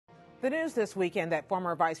The news this weekend that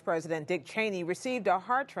former Vice President Dick Cheney received a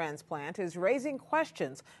heart transplant is raising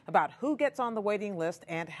questions about who gets on the waiting list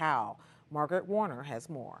and how. Margaret Warner has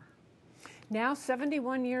more. Now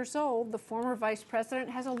 71 years old, the former vice president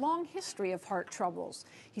has a long history of heart troubles.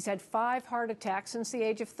 He's had 5 heart attacks since the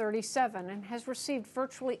age of 37 and has received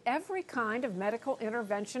virtually every kind of medical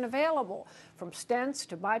intervention available, from stents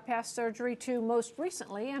to bypass surgery to, most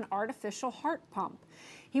recently, an artificial heart pump.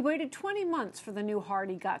 He waited 20 months for the new heart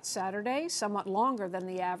he got Saturday, somewhat longer than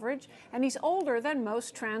the average, and he's older than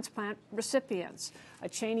most transplant recipients. A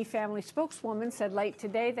Cheney family spokeswoman said late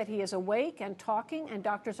today that he is awake and talking, and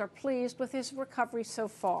doctors are pleased with his recovery so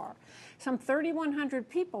far. Some 3,100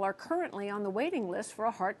 people are currently on the waiting list for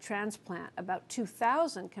a heart transplant. About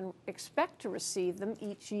 2,000 can expect to receive them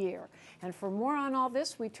each year. And for more on all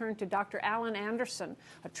this, we turn to Dr. Alan Anderson,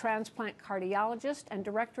 a transplant cardiologist and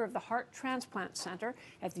director of the Heart Transplant Center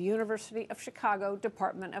at the University of Chicago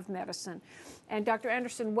Department of Medicine. And Dr.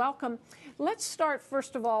 Anderson, welcome. Let's start,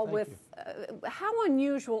 first of all, with how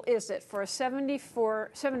unusual is it for a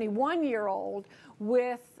 71-year-old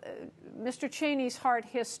with Mr. Cheney's heart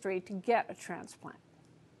history to get a transplant?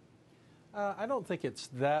 I don't think it's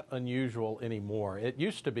that unusual anymore. It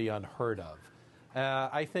used to be unheard of.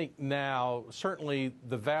 I think now, certainly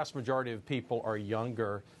the vast majority of people are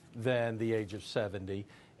younger than the age of 70,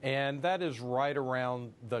 and that is right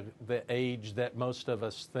around the age that most of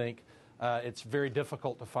us think it's very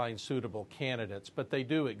difficult to find suitable candidates, but they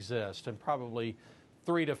do exist, and probably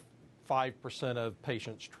 3 to 5% of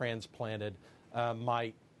patients transplanted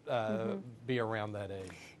might be around that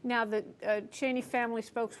age. Now, the Cheney family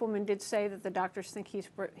spokeswoman did say that the doctors think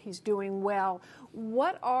he's doing well.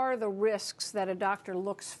 What are the risks that a doctor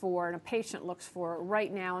looks for and a patient looks for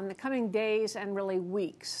right now in the coming days and really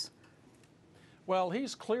weeks? Well,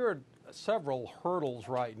 he's cleared several hurdles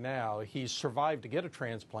right now. He's survived to get a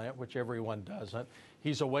transplant, which everyone doesn't.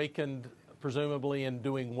 He's awakened, presumably, and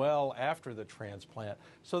doing well after the transplant.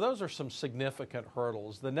 So those are some significant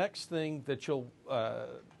hurdles. The next thing that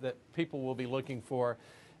that people will be looking for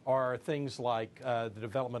are things like the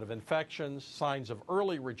development of infections, signs of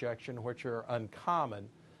early rejection, which are uncommon,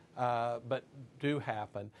 but do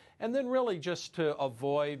happen, and then really just to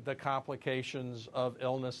avoid the complications of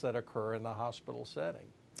illness that occur in the hospital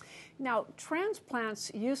setting. Now,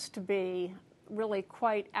 transplants used to be really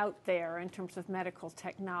quite out there in terms of medical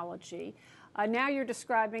technology. Now you're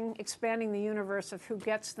describing expanding the universe of who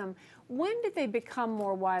gets them. When did they become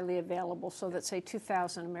more widely available so that, say,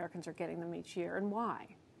 2,000 Americans are getting them each year, and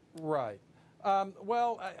why? Right.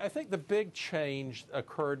 Well, I think the big change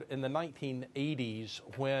occurred in the 1980s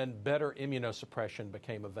when better immunosuppression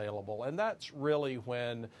became available, and that's really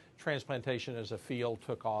when transplantation as a field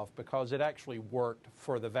took off, because it actually worked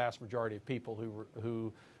for the vast majority of people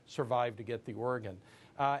who survived to get the organ.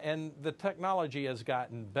 And the technology has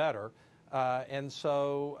gotten better, and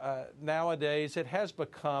so nowadays it has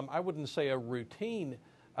become, I wouldn't say a routine,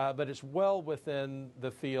 but it's well within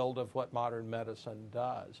the field of what modern medicine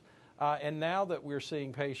does. And now that we're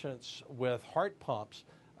seeing patients with heart pumps,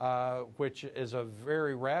 which is a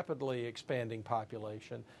very rapidly expanding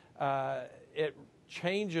population, it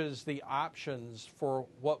changes the options for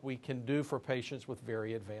what we can do for patients with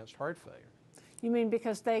very advanced heart failure. You mean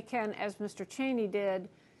because they can, as Mr. Cheney did,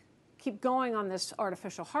 keep going on this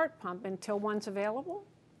artificial heart pump until one's available?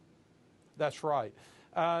 That's right.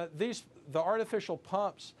 The artificial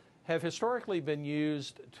pumps have historically been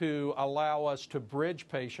used to allow us to bridge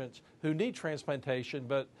patients who need transplantation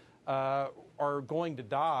but are going to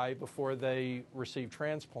die before they receive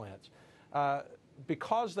transplants.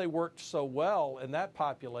 Because they worked so well in that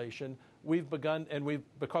population, we've begun, and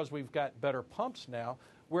because we've got better pumps now,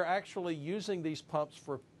 we're actually using these pumps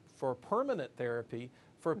for permanent therapy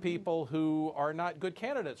for people who are not good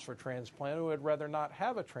candidates for transplant, who would rather not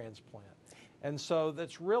have a transplant. And so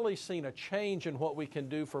that's really seen a change in what we can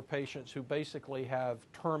do for patients who basically have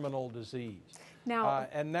terminal disease. Now,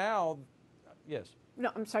 yes.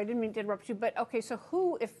 No, I'm sorry, I didn't mean to interrupt you, but okay, so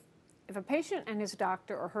who, if a patient and his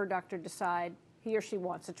doctor or her doctor decide he or she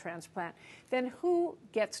wants a transplant, then who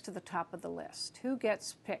gets to the top of the list? Who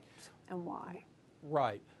gets picked and why?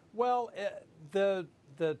 Right. Well, the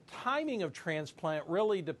timing of transplant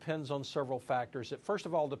really depends on several factors. It first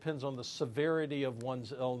of all depends on the severity of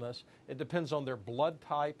one's illness. It depends on their blood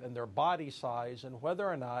type and their body size and whether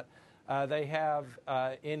or not they have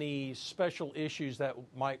any special issues that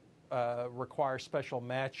might require special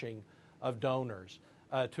matching of donors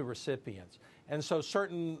to recipients. And so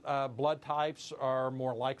certain blood types are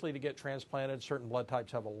more likely to get transplanted. Certain blood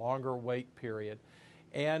types have a longer wait period.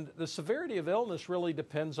 And the severity of illness really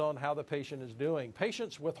depends on how the patient is doing.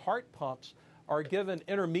 Patients with heart pumps are given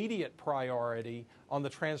intermediate priority on the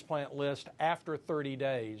transplant list after 30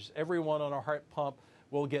 days. Everyone on a heart pump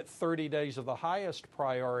will get 30 days of the highest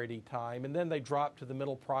priority time, and then they drop to the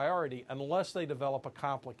middle priority unless they develop a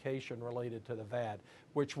complication related to the VAD,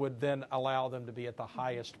 which would then allow them to be at the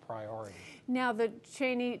highest priority. Now,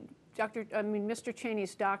 Mr.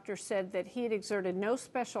 Cheney's doctor said that he had exerted no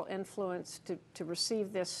special influence to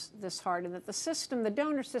receive this heart, and that the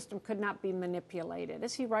donor system could not be manipulated.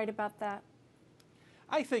 Is he right about that?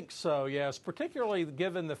 I think so, yes, particularly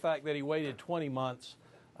given the fact that he waited 20 months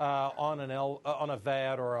on a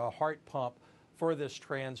VAD or a heart pump for this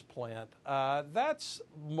transplant. That's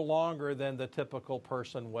longer than the typical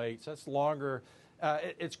person waits. That's longer.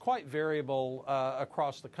 It's quite variable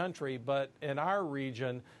across the country, but in our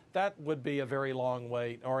region, that would be a very long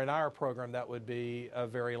wait, or in our program, that would be a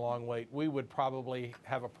very long wait. We would probably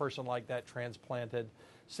have a person like that transplanted,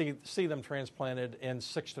 see them transplanted in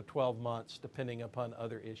 6 to 12 months, depending upon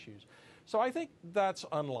other issues. So I think that's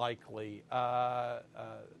unlikely to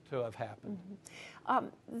have happened.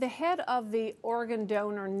 Mm-hmm. The head of the Organ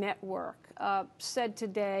Donor Network said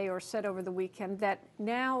today, or said over the weekend, that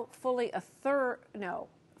now fully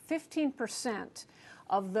 15%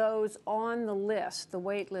 of those on the list, the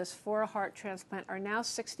wait list for a heart transplant, are now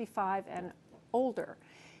 65 and older.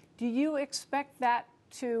 Do you expect that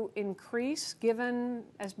to increase given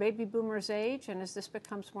as baby boomers age and as this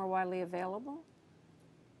becomes more widely available?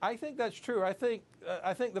 I think that's true. I think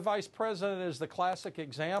the Vice President is the classic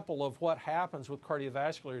example of what happens with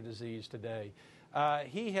cardiovascular disease today.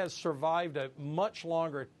 He has survived a much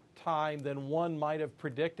longer time than one might have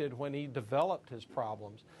predicted when he developed his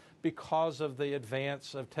problems, because of the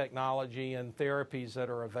advance of technology and therapies that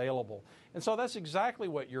are available. And so that's exactly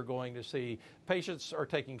what you're going to see. Patients are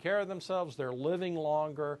taking care of themselves, they're living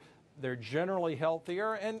longer, they're generally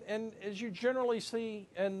healthier, and as you generally see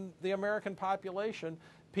in the American population,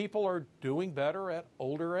 people are doing better at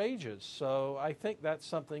older ages. So I think that's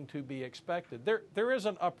something to be expected. There is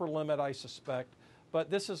an upper limit, I suspect,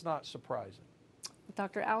 but this is not surprising.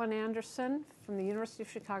 Dr. Alan Anderson from the University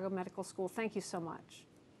of Chicago Medical School, thank you so much.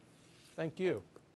 Thank you.